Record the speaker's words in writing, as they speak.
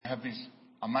have this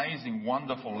amazing,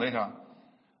 wonderful letter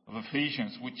of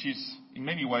Ephesians, which is in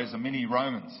many ways a mini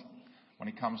Romans when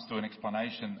it comes to an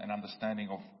explanation and understanding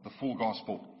of the full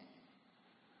gospel.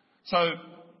 So,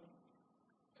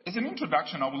 as an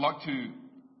introduction, I would like to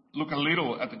look a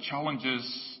little at the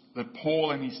challenges that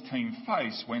Paul and his team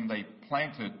faced when they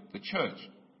planted the church.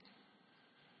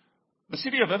 The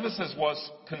city of Ephesus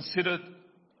was considered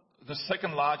the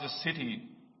second largest city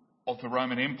of the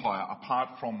Roman Empire,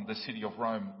 apart from the city of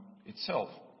Rome itself.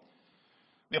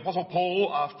 The Apostle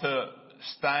Paul, after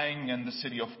staying in the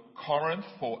city of Corinth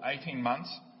for 18 months,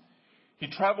 he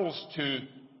travels to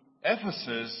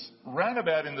Ephesus round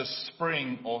about in the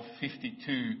spring of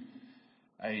 52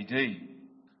 AD.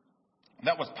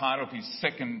 That was part of his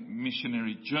second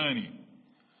missionary journey.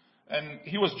 And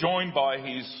he was joined by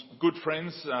his good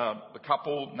friends, the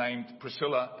couple named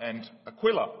Priscilla and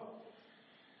Aquila.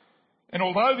 And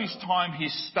although this time he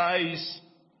stays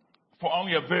for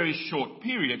only a very short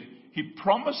period, he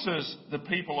promises the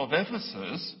people of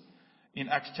Ephesus, in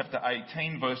Acts chapter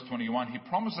 18, verse 21, he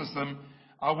promises them,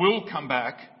 I will come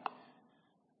back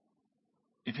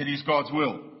if it is God's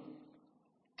will.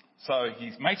 So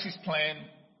he makes his plan,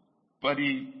 but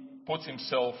he puts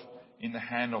himself in the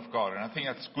hand of God. And I think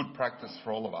that's good practice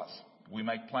for all of us. We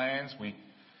make plans, we're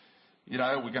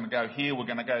going to go here, we're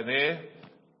going to go there,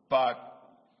 but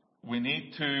we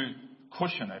need to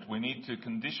cushion it, we need to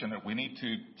condition it, we need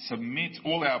to submit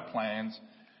all our plans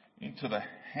into the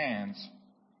hands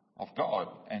of God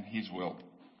and His will.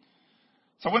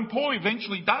 So when Paul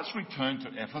eventually does return to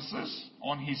Ephesus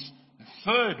on his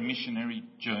third missionary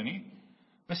journey,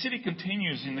 the city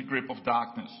continues in the grip of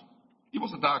darkness. It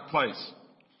was a dark place.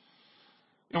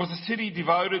 It was a city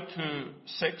devoted to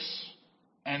sex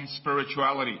and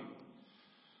spirituality.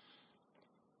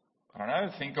 I don't know,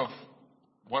 think of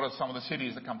what are some of the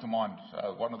cities that come to mind?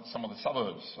 Some of the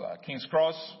suburbs? King's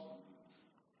Cross,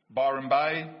 Byron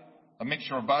Bay, a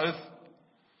mixture of both.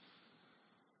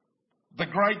 The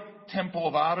great temple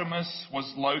of Artemis was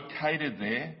located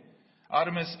there.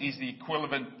 Artemis is the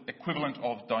equivalent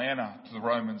of Diana to the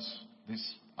Romans. This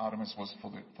Artemis was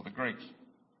for the Greeks.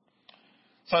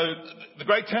 So the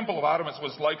great temple of Artemis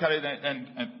was located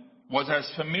and was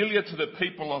as familiar to the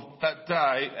people of that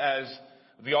day as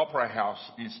the Opera House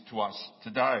is to us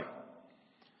today.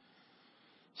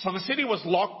 So the city was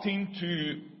locked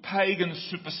into pagan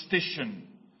superstition.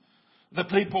 The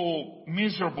people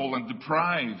miserable and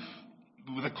depraved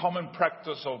with a common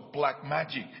practice of black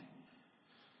magic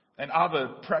and other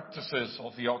practices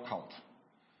of the occult.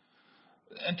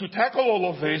 And to tackle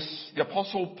all of this, the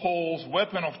Apostle Paul's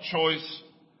weapon of choice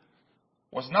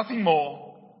was nothing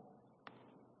more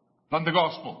than the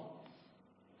gospel.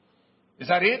 Is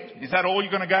that it? Is that all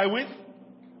you're going to go with?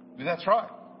 That's right.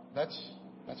 That's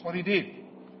what he did.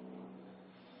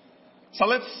 So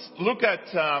let's look at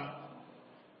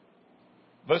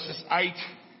verses 8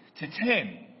 to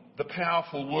 10, the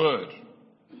powerful word.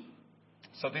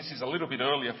 So this is a little bit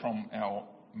earlier from our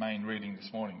main reading this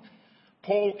morning.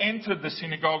 Paul entered the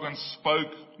synagogue and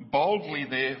spoke boldly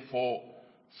there for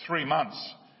 3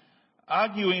 months,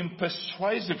 arguing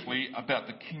persuasively about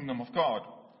the kingdom of God.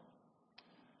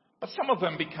 But some of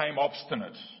them became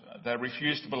obstinate. They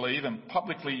refused to believe and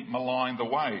publicly maligned the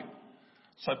way.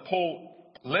 So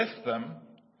Paul left them.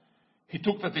 He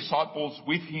took the disciples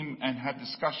with him and had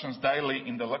discussions daily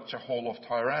in the lecture hall of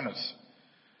Tyrannus.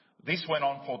 This went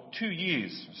on for 2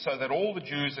 years, so that all the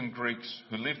Jews and Greeks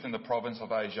who lived in the province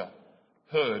of Asia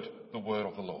heard the word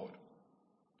of the Lord.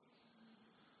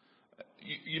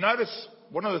 You notice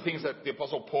one of the things that the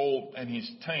Apostle Paul and his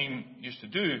team used to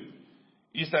do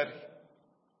is that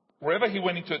wherever he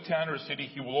went into a town or a city,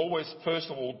 he will always, first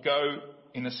of all, go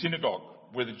in a synagogue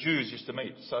where the Jews used to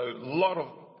meet. So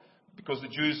because the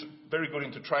Jews are very good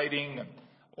into trading and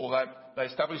all that, they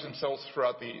established themselves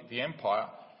throughout the empire.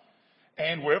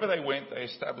 And wherever they went, they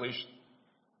established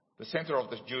the center of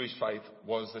the Jewish faith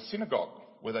was the synagogue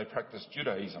where they practiced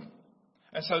Judaism.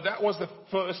 And so that was the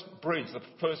first bridge, the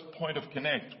first point of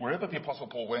connect. Wherever the Apostle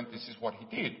Paul went, this is what he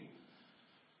did.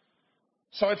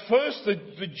 So at first,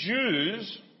 the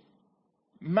Jews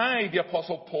made the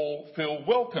Apostle Paul feel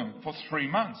welcome for 3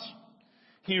 months.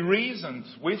 He reasoned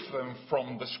with them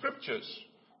from the scriptures,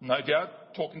 no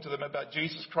doubt, talking to them about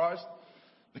Jesus Christ,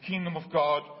 the kingdom of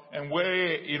God, and where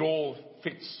it all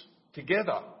fits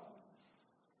together.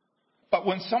 But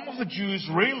when some of the Jews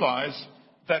realized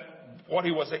that what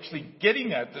he was actually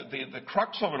getting at, the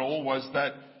crux of it all, was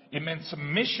that it meant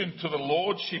submission to the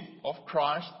lordship of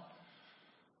Christ,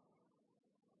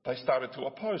 they started to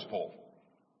oppose Paul.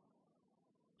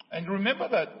 And remember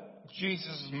that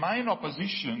Jesus' main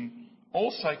opposition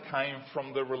also came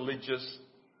from the religious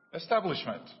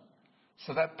establishment.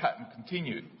 So that pattern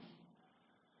continued.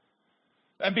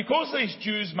 And because these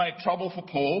Jews made trouble for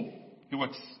Paul, he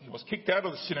was kicked out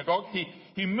of the synagogue,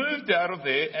 he moved out of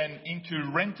there and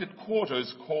into rented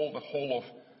quarters called the Hall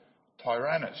of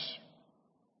Tyrannus.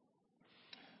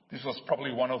 This was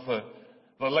probably one of the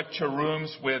lecture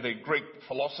rooms where the Greek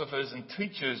philosophers and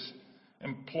teachers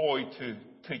employed to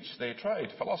teach their trade,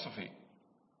 philosophy.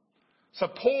 So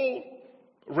Paul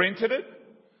rented it,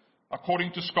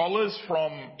 according to scholars,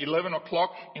 from 11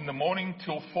 o'clock in the morning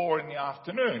till 4 in the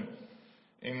afternoon.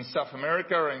 In South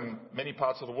America and many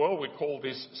parts of the world, we call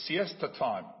this siesta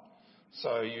time.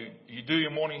 So you do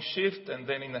your morning shift, and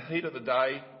then in the heat of the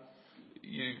day,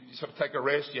 you sort of take a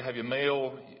rest, you have your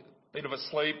meal, a bit of a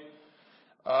sleep.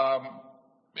 A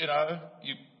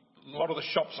lot of the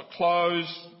shops are closed.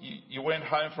 You went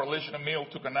home for a leisurely meal,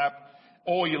 took a nap,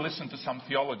 or you listened to some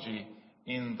theology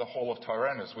in the Hall of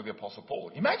Tyrannus with the Apostle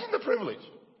Paul. Imagine the privilege.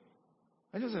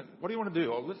 Imagine, what do you want to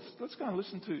do? Oh, let's go and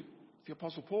listen to the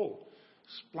Apostle Paul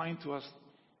explain to us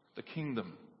the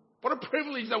kingdom. What a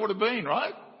privilege that would have been,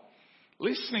 right?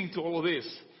 Listening to all of this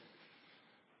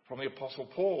from the Apostle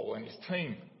Paul and his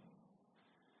team.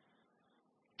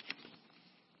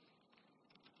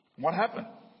 What happened?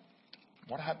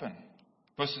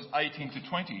 Verses 18 to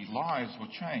 20, lives were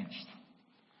changed.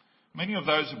 Many of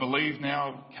those who believed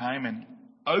now came and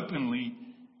openly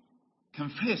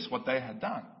confessed what they had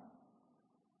done.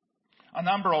 A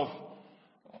number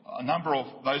of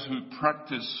those who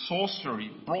practiced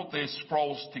sorcery brought their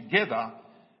scrolls together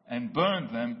and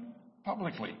burned them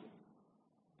publicly.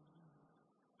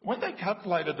 When they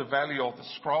calculated the value of the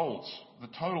scrolls, the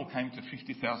total came to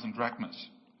 50,000 drachmas.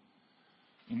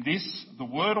 In this, the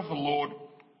word of the Lord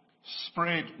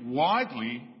spread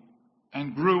widely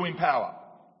and grew in power.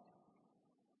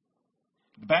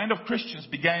 The band of Christians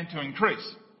began to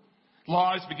increase.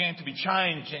 Lives began to be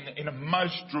changed in a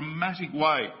most dramatic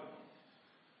way.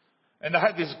 And they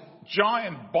had this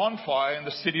giant bonfire in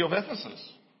the city of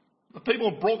Ephesus. The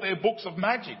people brought their books of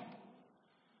magic,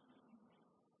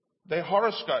 their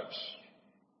horoscopes,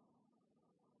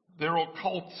 their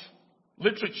occult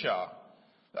literature,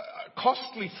 a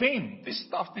costly thing. This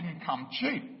stuff didn't come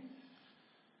cheap.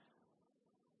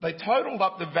 They totaled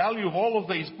up the value of all of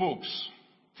these books,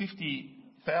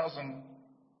 50,000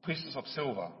 pieces of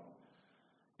silver.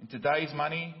 In today's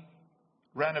money,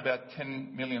 ran about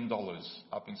 $10 million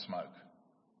up in smoke.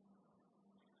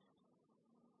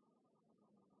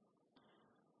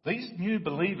 These new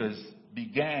believers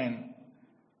began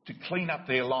to clean up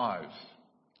their lives,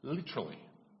 literally.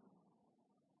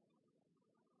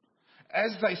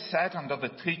 As they sat under the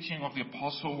teaching of the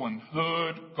apostle and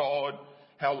heard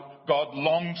how God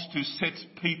longs to set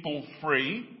people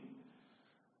free,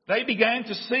 they began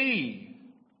to see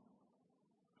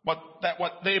what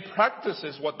their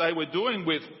practices, what they were doing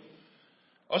with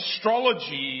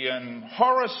astrology and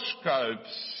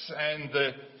horoscopes and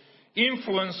the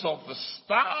influence of the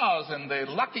stars and their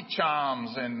lucky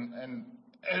charms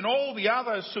and all the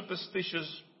other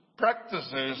superstitious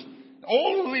practices,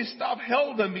 all of this stuff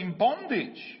held them in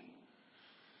bondage.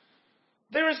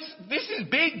 This is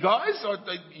big, guys.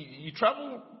 You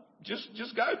travel,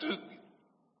 just go to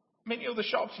many of the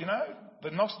shops, the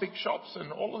Gnostic shops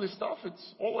and all of this stuff.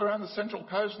 It's all around the Central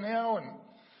Coast now and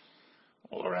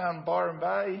all around Byron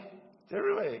Bay. It's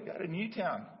everywhere. Go to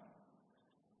Newtown.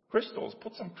 Crystals.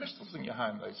 Put some crystals in your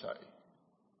home, they say.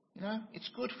 It's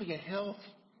good for your health.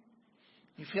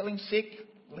 You're feeling sick,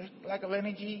 lack of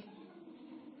energy.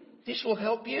 This will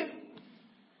help you.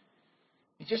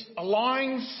 It just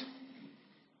aligns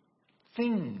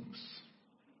things.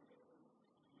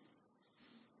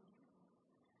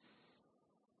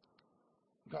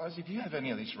 Guys, if you have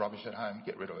any of this rubbish at home,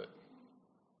 get rid of it.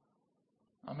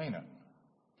 I mean it.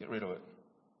 Get rid of it.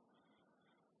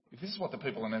 If this is what the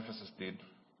people in Ephesus did,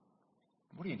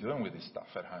 what are you doing with this stuff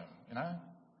at home,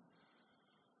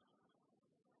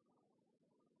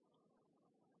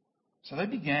 So they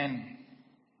began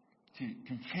to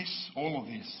confess all of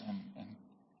this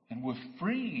and were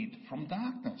freed from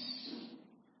darkness.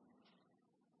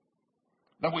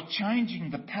 They were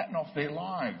changing the pattern of their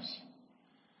lives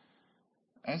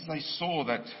as they saw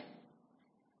that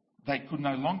they could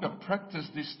no longer practice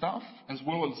this stuff as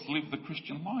well as live the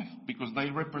Christian life, because they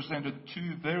represented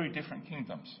two very different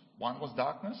kingdoms. One was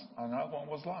darkness, and another one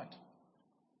was light.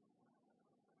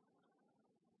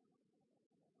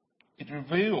 It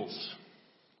reveals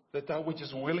that they were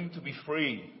just willing to be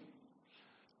free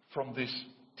from this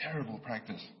terrible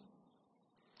practice.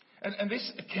 And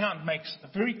this account makes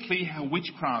very clear how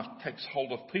witchcraft takes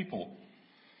hold of people.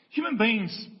 Human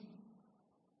beings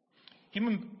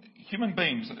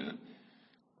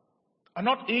are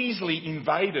not easily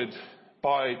invaded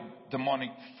by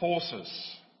demonic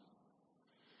forces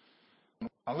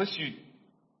unless you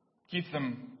give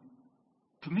them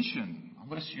permission,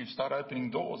 unless you start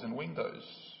opening doors and windows.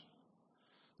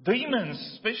 Demons,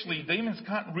 especially demons,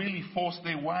 can't really force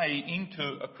their way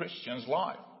into a Christian's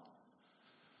life,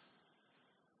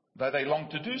 though they long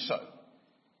to do so.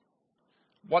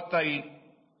 What they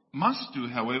must do,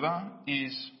 however,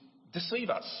 is deceive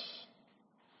us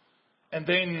and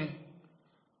then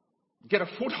get a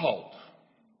foothold.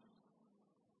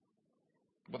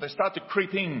 But they start to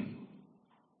creep in.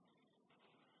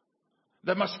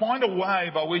 They must find a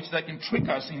way by which they can trick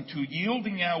us into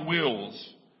yielding our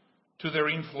wills to their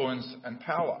influence and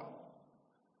power.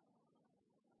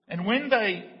 And when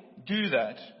they do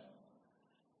that,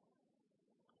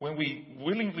 when we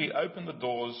willingly open the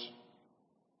doors,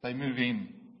 they move in,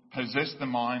 possess the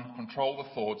mind, control the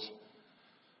thoughts,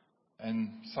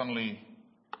 and suddenly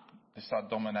they start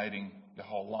dominating the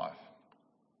whole life.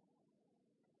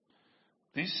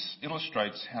 This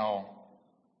illustrates how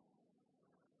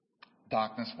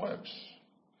darkness works.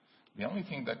 The only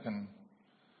thing that can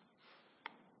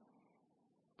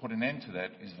put an end to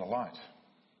that is the light.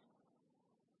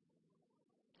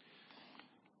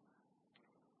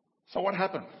 So what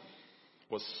happened?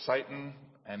 Was Satan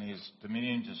and his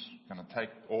dominion just going to take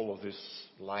all of this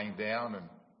laying down and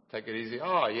take it easy?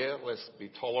 Oh yeah, let's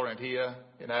be tolerant here,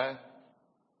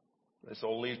 Let's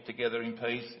all live together in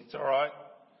peace. It's all right.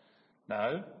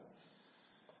 No.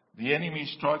 The enemy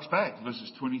strikes back,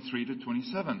 verses 23 to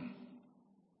 27.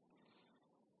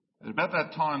 At about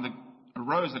that time, there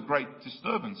arose a great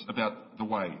disturbance about the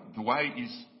way. The way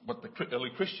is what the early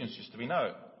Christians used to be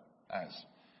known as.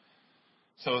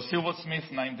 So a silversmith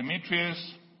named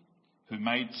Demetrius, who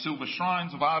made silver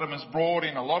shrines of Artemis, brought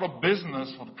in a lot of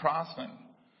business for the craftsmen.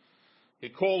 He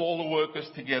called all the workers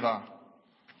together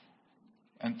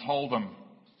and told them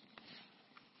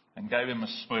and gave them a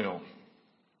spiel.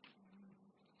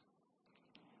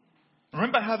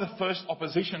 Remember how the first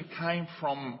opposition came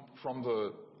from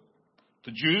the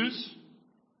Jews?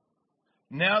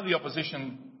 Now the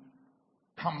opposition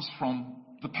comes from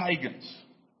the pagans.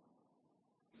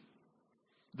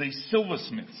 These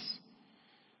silversmiths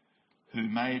who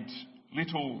made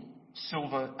little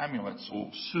silver amulets or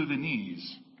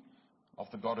souvenirs of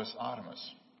the goddess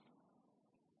Artemis.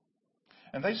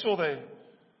 And they saw that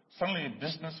suddenly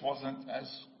business wasn't as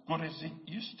good as it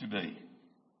used to be.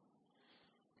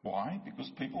 Why? Because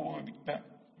people were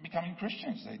becoming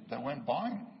Christians. They weren't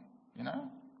buying,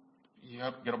 You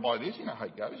got to buy this, how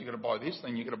it goes. You got to buy this,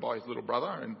 then you got to buy his little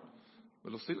brother and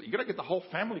little sister. You got to get the whole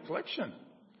family collection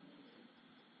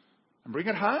and bring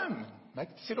it home. Make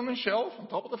it sit on the shelf on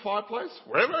top of the fireplace,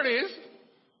 wherever it is.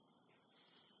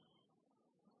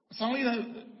 Suddenly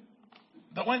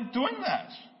they weren't doing that.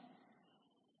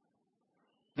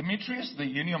 Demetrius, the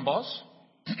union boss,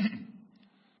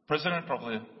 president of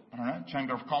the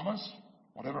Chamber of Commerce,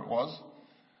 whatever it was,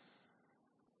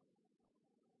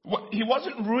 he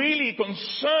wasn't really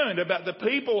concerned about the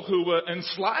people who were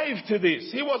enslaved to this.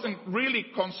 He wasn't really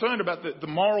concerned about the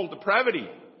moral depravity.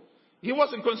 He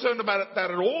wasn't concerned about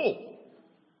that at all.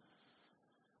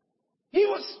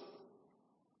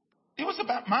 It was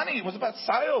about money. It was about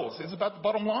sales. It was about the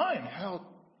bottom line.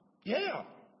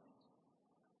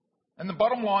 And the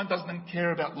bottom line doesn't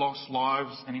care about lost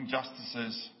lives and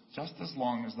injustices, just as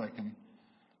long as they can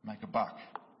make a buck.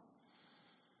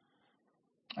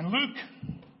 And Luke,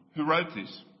 who wrote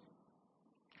this,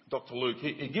 Dr. Luke,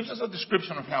 he gives us a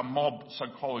description of how mob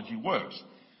psychology works.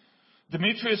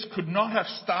 Demetrius could not have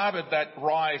started that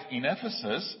riot in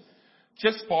Ephesus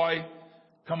just by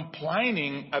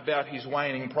complaining about his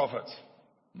waning profits.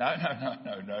 No.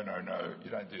 You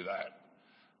don't do that.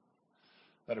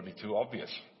 That'd be too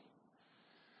obvious.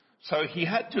 So he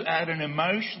had to add an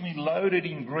emotionally loaded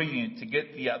ingredient to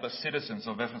get the other citizens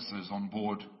of Ephesus on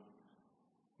board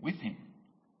with him.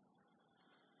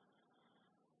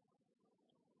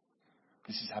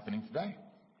 This is happening today.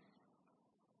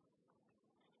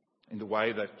 In the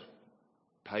way that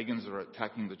pagans are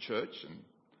attacking the church and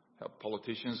how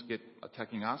politicians get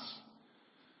attacking us.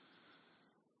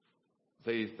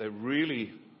 They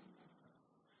really,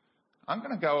 I'm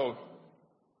going to go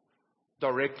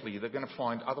directly. They're going to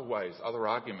find other ways, other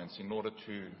arguments in order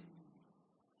to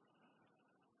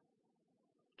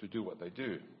do what they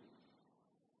do.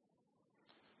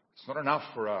 It's not enough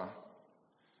for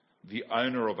the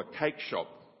owner of a cake shop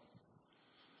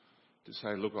to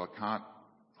say, look, I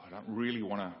don't really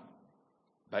want to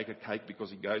bake a cake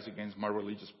because it goes against my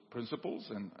religious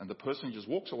principles. And the person just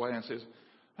walks away and says,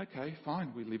 okay,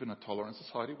 fine, we live in a tolerant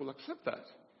society, we'll accept that.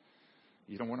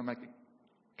 You don't want to make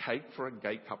a cake for a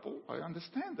gay couple. I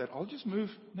understand that. I'll just move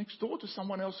next door to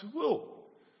someone else who will.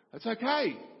 That's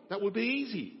okay. That would be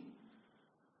easy.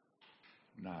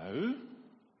 No.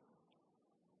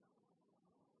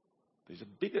 These are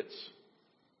bigots.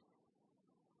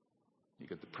 You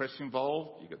get the press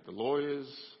involved, you get the lawyers,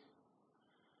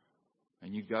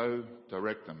 and you go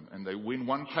direct them. And they win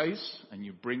one case, and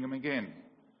you bring them again.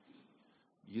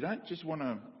 You don't just want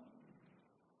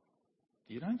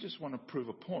to prove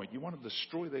a point. You want to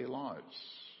destroy their lives.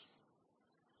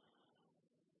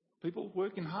 People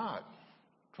working hard,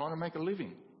 trying to make a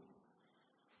living.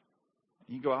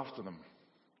 You go after them.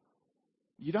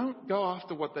 You don't go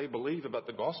after what they believe about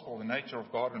the gospel, the nature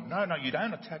of God. No, you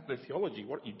don't attack their theology.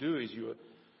 What you do is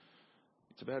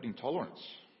it's about intolerance.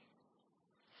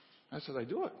 That's how they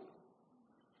do it.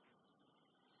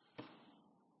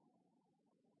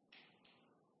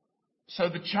 So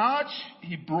the charge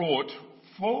he brought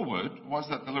forward was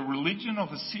that the religion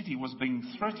of the city was being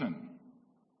threatened.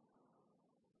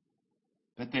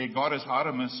 That their goddess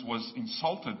Artemis was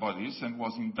insulted by this and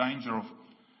was in danger of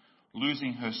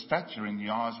losing her stature in the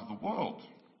eyes of the world.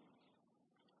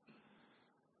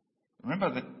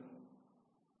 Remember that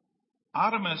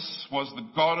Artemis was the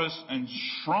goddess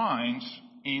enshrined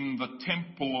in the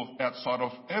temple outside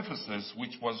of Ephesus,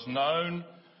 which was known.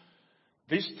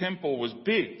 This temple was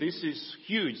big. This is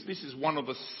huge. This is one of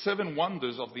the 7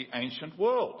 wonders of the ancient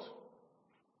world.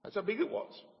 That's how big it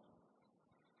was.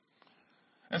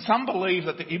 And some believe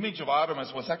that the image of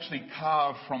Artemis was actually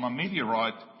carved from a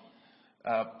meteorite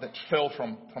that fell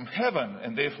from heaven,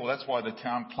 and therefore that's why the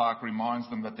town clerk reminds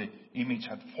them that the image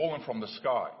had fallen from the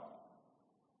sky.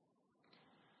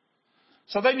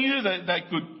 So they knew that they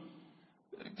could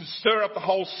stir up the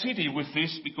whole city with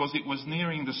this because it was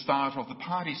nearing the start of the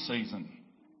party season,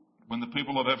 when the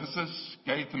people of Ephesus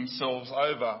gave themselves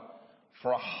over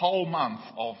for a whole month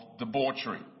of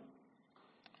debauchery,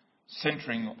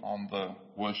 centering on the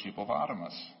worship of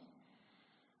Artemis.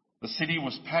 The city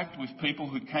was packed with people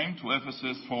who came to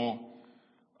Ephesus for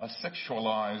a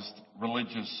sexualized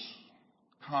religious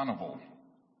carnival.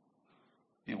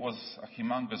 It was a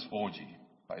humongous orgy,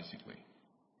 basically.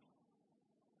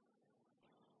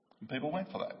 And people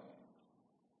went for that.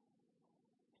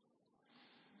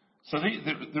 So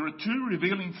there are 2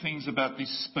 revealing things about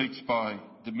this speech by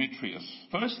Demetrius.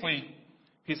 Firstly,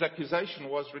 his accusation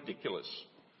was ridiculous.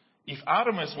 If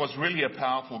Artemis was really a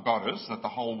powerful goddess that the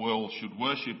whole world should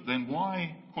worship, then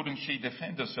why couldn't she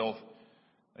defend herself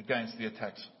against the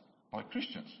attacks by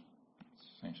Christians?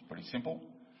 Seems pretty simple.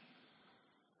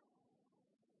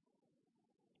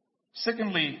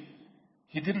 Secondly,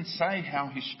 he didn't say how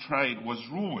his trade was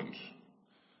ruined.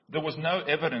 There was no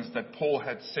evidence that Paul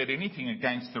had said anything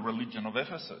against the religion of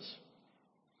Ephesus.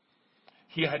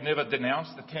 He had never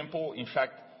denounced the temple. In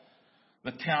fact,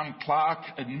 the town clerk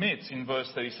admits in verse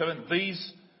 37,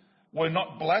 these were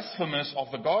not blasphemers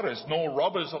of the goddess, nor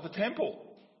robbers of the temple.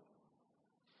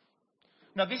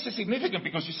 Now this is significant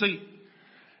because you see,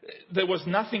 there was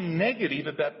nothing negative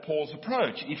about Paul's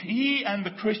approach. If he and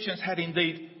the Christians had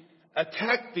indeed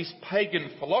attacked this pagan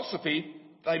philosophy,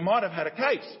 they might have had a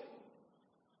case.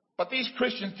 But these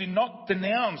Christians did not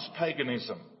denounce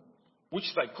paganism,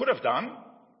 which they could have done.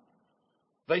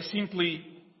 They simply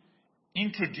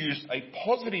introduced a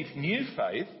positive new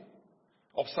faith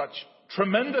of such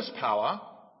tremendous power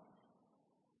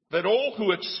that all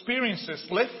who experienced this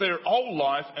left their old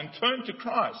life and turned to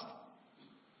Christ.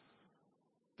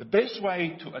 The best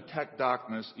way to attack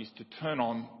darkness is to turn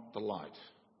on the light.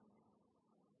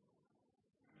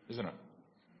 Isn't it?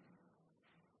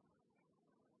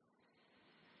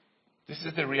 This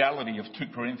is the reality of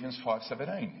 2 Corinthians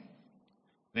 5:17.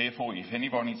 Therefore, if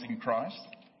anyone is in Christ,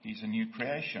 he is a new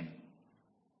creation.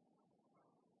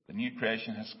 The new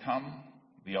creation has come,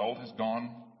 the old has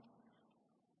gone,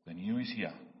 the new is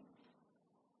here.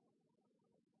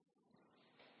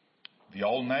 The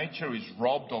old nature is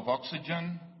robbed of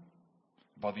oxygen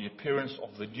by the appearance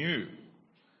of the new.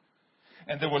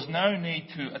 And there was no need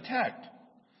to attack.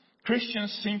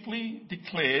 Christians simply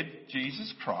declared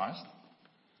Jesus Christ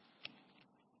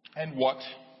and what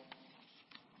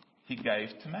he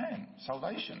gave to man: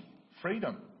 salvation,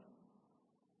 freedom.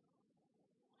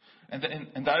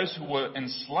 And those who were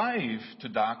enslaved to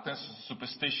darkness,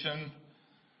 superstition,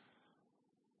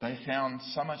 they found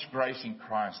so much grace in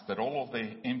Christ that all of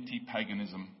their empty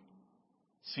paganism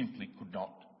simply could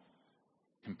not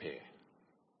compare.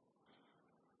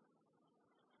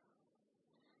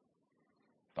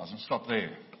 Doesn't stop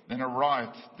there. Then a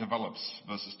riot develops,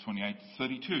 verses 28 to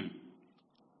 32.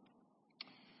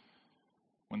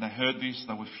 When they heard this,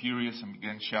 they were furious and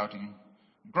began shouting,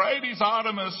 "Great is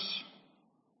Artemis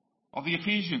of the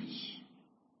Ephesians!"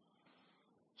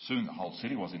 Soon the whole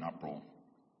city was in uproar.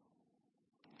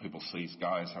 People seized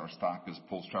Gaius, Aristarchus,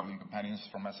 Paul's travelling companions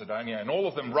from Macedonia, and all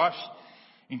of them rushed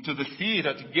into the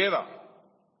theatre together.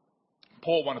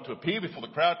 Paul wanted to appear before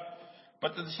the crowd,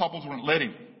 but the disciples wouldn't let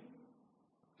him.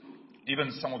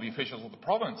 Even some of the officials of the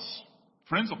province,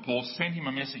 friends of Paul, sent him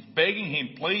a message begging him,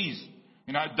 please,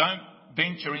 don't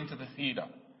venture into the theatre.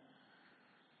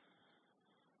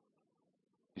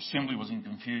 The assembly was in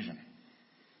confusion.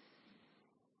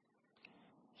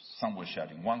 Some were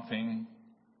shouting one thing,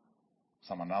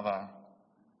 some another.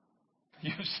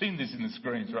 You've seen this in the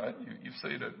screens, right? You've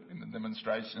seen it in the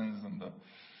demonstrations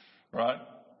right?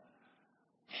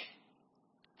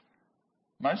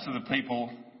 Most of the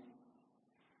people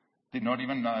did not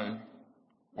even know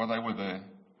why they were there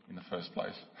in the first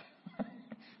place.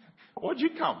 Why'd you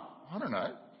come? I don't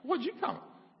know. Why'd you come?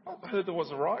 I heard there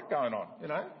was a riot going on,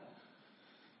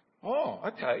 Oh,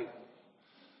 okay.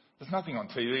 There's nothing on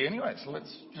TV anyway, so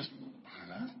let's just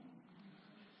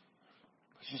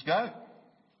go.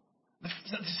 The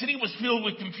city was filled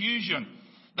with confusion.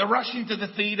 They rushed into the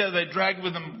theatre. They dragged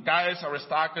with them Gaius,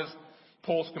 Aristarchus,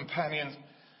 Paul's companions.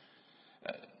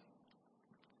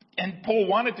 And Paul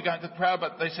wanted to go into the crowd,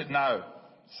 but they said no.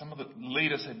 Some of the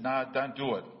leaders said, no, don't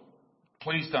do it.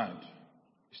 Please don't.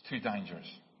 It's too dangerous.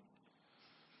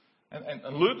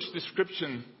 And Luke's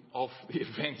description of the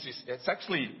events it's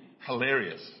actually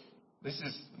hilarious.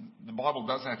 The Bible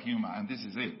does have humour, and this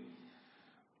is it.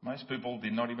 Most people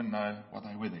did not even know why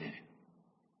they were there.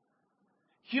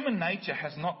 Human nature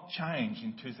has not changed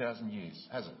in 2,000 years,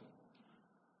 has it?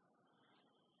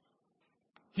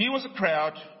 Here was a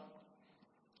crowd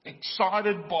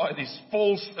excited by this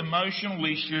false emotional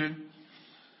issue.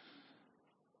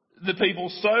 The people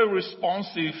so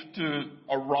responsive to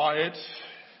a riot.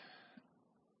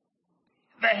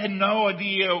 They had no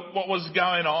idea what was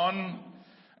going on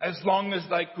as long as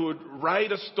they could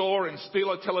raid a store and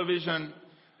steal a television,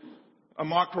 a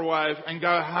microwave, and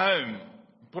go home.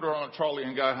 Put it on a trolley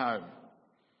and go home.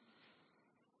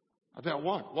 About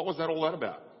what? What was that all that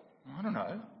about? I don't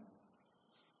know.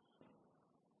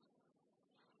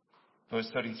 Verse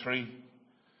 33.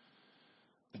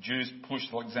 The Jews pushed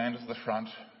Alexander to the front.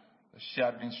 They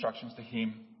shouted instructions to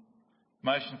him,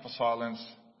 motioned for silence.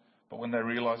 But when they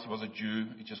realised he was a Jew,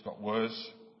 it just got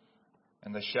worse.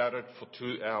 And they shouted for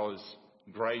 2 hours,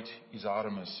 "Great is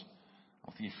Artemis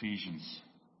of the Ephesians."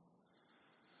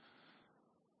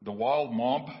 The wild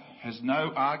mob has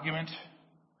no argument.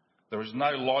 There is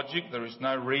no logic. There is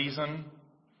no reason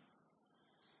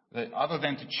other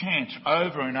than to chant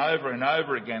over and over and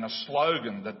over again a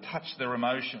slogan that touched their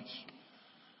emotions.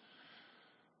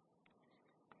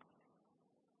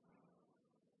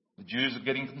 The Jews are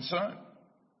getting concerned.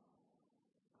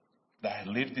 They had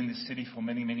lived in this city for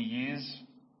many, many years,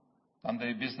 done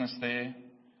their business there.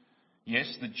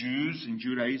 Yes, the Jews in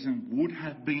Judaism would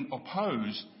have been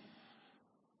opposed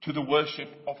to the worship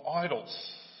of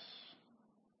idols.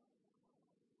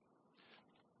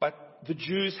 But the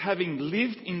Jews, having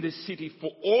lived in this city for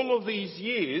all of these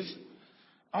years,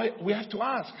 we have to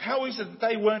ask, how is it that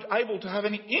they weren't able to have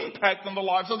any impact on the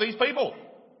lives of these people?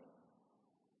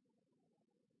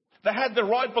 They had the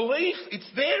right belief.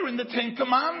 It's there in the 10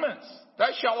 Commandments.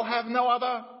 Thou shalt have no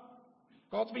other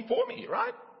gods before me,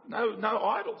 right? No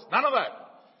idols. None of that.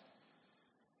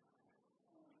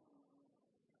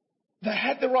 They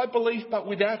had the right belief, but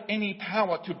without any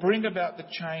power to bring about the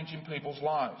change in people's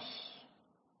lives.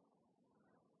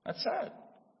 That's sad.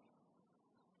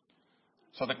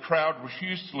 So the crowd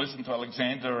refused to listen to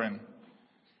Alexander, and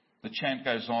the chant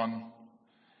goes on.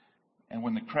 And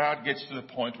when the crowd gets to the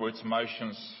point where its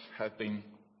emotions have been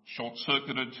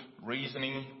short-circuited,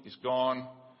 reasoning is gone,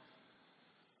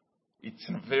 it's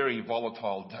in a very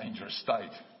volatile, dangerous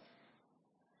state.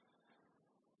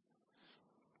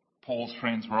 Paul's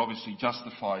friends were obviously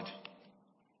justified.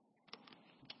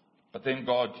 But then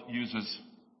God uses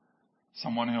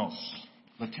someone else,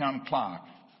 the town clerk,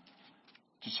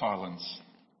 to silence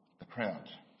the crowd.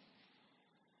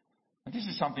 And this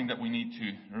is something that we need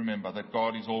to remember, that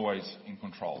God is always in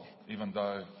control, even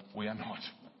though we are not.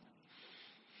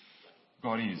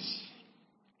 God is.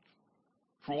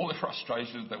 For all the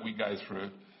frustrations that we go through,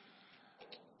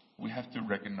 we have to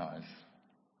recognize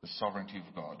the sovereignty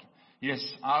of God. Yes,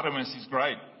 Artemis is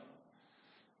great.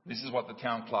 This is what the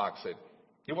town clerk said.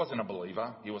 He wasn't a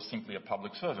believer. He was simply a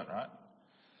public servant, right?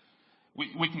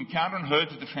 We can count on her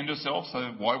to defend herself,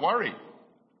 so why worry?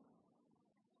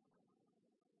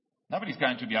 Nobody's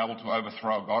going to be able to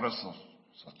overthrow a goddess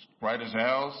such great as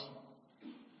ours.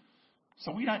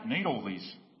 So we don't need all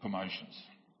these commotions.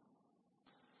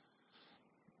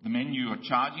 The men you are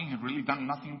charging have really done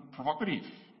nothing provocative.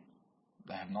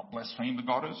 They have not blasphemed the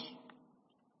goddess.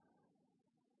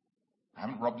 They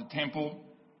haven't robbed the temple.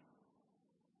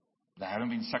 They haven't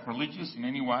been sacrilegious in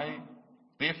any way.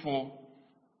 Therefore,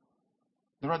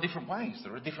 there are different ways.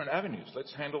 There are different avenues.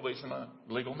 Let's handle this in a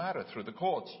legal matter through the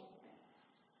courts.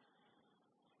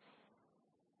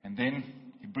 And then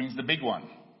he brings the big one.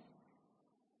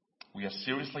 We are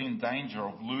seriously in danger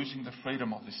of losing the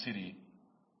freedom of the city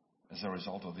as a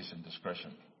result of this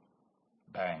indiscretion.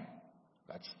 Bang.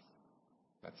 That's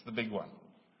the big one.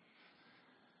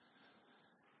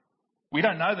 We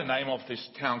don't know the name of this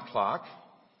town clerk,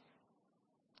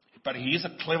 but he is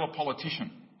a clever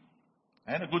politician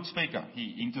and a good speaker.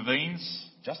 He intervenes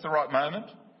just the right moment.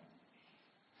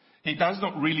 He does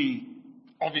not really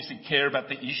obviously care about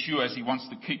the issue, as he wants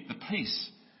to keep the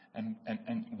peace. And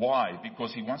why?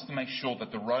 Because he wants to make sure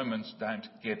that the Romans don't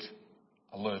get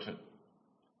alerted.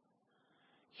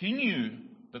 He knew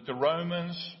that the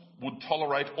Romans would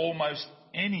tolerate almost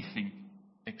anything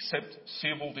except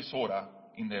civil disorder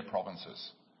in their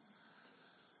provinces.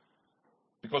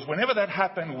 Because whenever that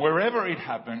happened, wherever it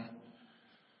happened,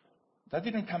 they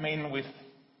didn't come in with,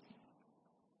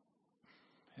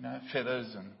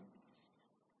 feathers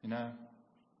and,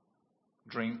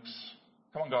 drinks.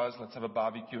 Come on, guys, let's have a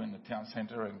barbecue in the town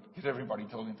centre and get everybody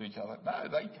talking to each other. No,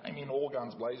 they came in all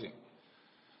guns blazing.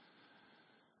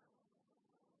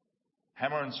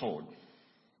 Hammer and sword.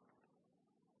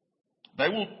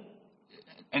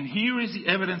 And here is the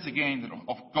evidence again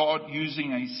of God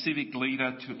using a civic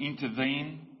leader to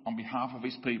intervene on behalf of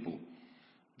his people,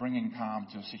 bringing calm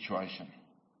to a situation.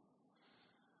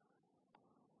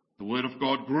 The word of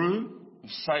God grew.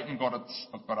 Satan got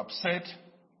upset,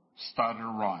 started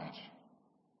a riot.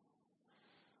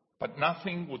 But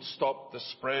nothing would stop the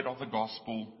spread of the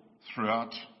gospel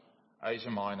throughout Asia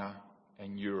Minor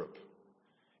and Europe.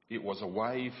 It was a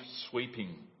wave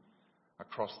sweeping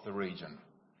across the region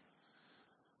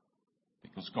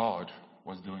because God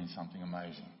was doing something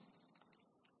amazing.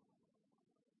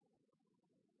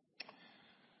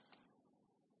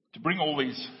 To bring all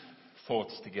these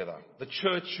thoughts together, the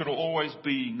church should always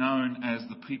be known as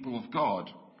the people of God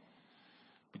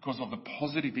because of the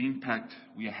positive impact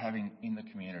we are having in the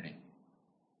community.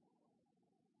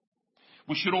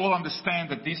 We should all understand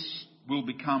that this will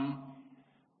become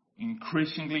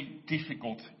increasingly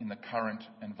difficult in the current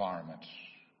environment.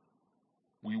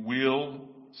 We will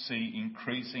see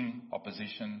increasing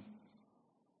opposition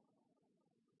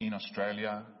in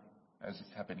Australia, as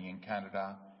it's happening in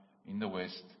Canada, in the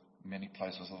West, many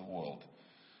places of the world.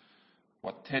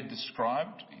 What Ted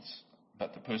described is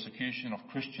that the persecution of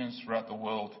Christians throughout the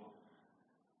world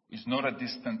is not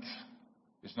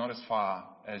as far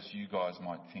as you guys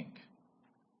might think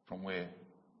from where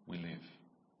we live.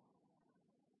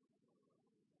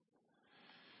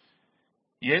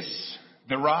 Yes,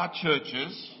 there are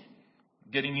churches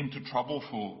getting into trouble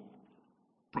for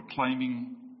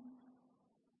proclaiming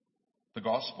the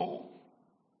gospel.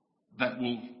 That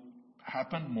will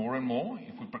happen more and more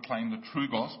if we proclaim the true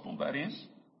gospel, that is.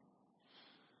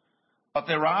 But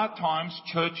there are times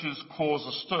churches cause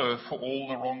a stir for all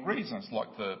the wrong reasons, like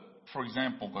for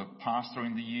example, the pastor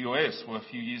in the US who a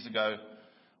few years ago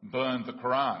burned the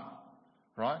Quran,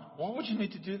 right? Why would you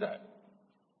need to do that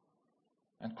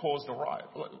and cause the riot?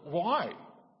 Why?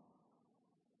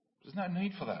 There's no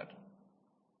need for that.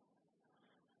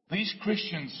 These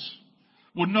Christians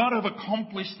would not have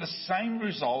accomplished the same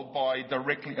result by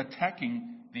directly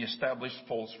attacking the established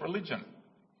false religion.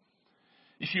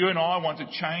 If you and I want to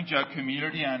change our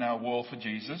community and our world for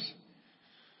Jesus,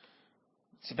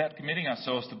 it's about committing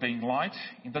ourselves to being light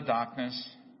in the darkness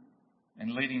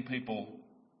and leading people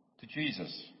to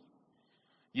Jesus.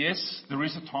 Yes, there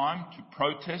is a time to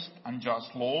protest unjust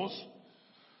laws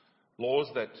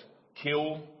that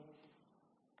kill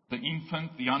the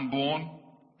infant, the unborn,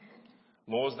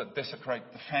 laws that desecrate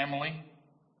the family.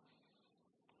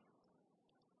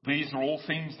 These are all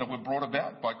things that were brought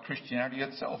about by Christianity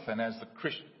itself. And as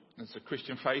the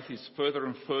Christian faith is further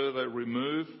and further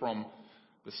removed from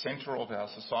the centre of our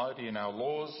society and our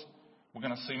laws, we're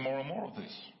going to see more and more of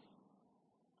this.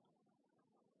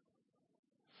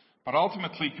 But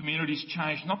ultimately, communities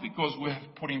change not because we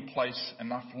have put in place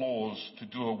enough laws to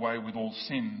do away with all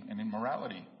sin and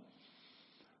immorality.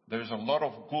 There's a lot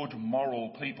of good moral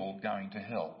people going to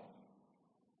hell.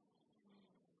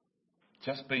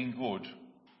 Just being good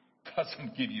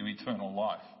doesn't give you eternal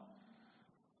life.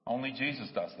 Only Jesus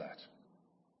does that.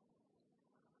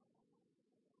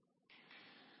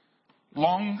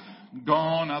 Long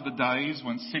gone are the days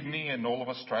when Sydney and all of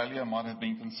Australia might have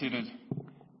been considered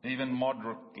even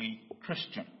moderately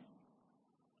Christian.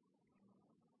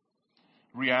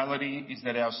 reality is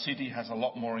that our city has a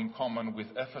lot more in common with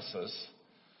Ephesus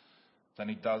than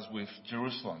it does with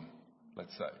Jerusalem,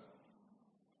 let's say.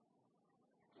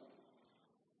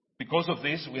 Because of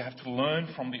this, we have to learn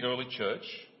from the early church,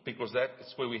 because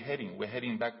that's where we're heading. We're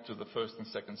heading back to the 1st and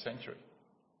 2nd century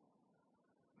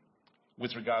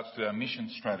with regards to our mission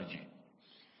strategy.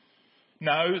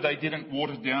 No, they didn't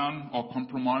water down or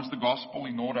compromise the gospel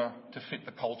in order to fit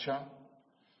the culture.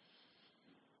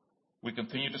 We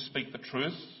continue to speak the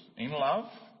truth in love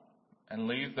and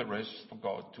leave the rest for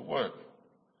God to work.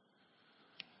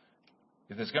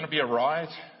 If there's going to be a riot,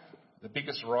 the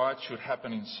biggest riot should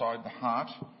happen inside the heart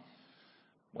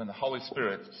when the Holy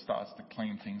Spirit starts to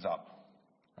clean things up.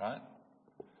 Right?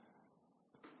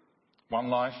 One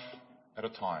life at a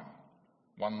time.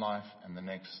 One life and the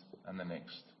next and the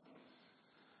next.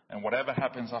 And whatever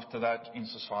happens after that in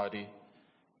society,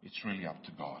 it's really up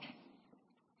to God.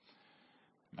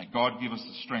 May God give us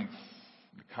the strength,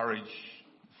 the courage,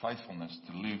 the faithfulness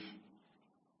to live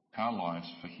our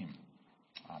lives for Him.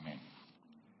 Amen.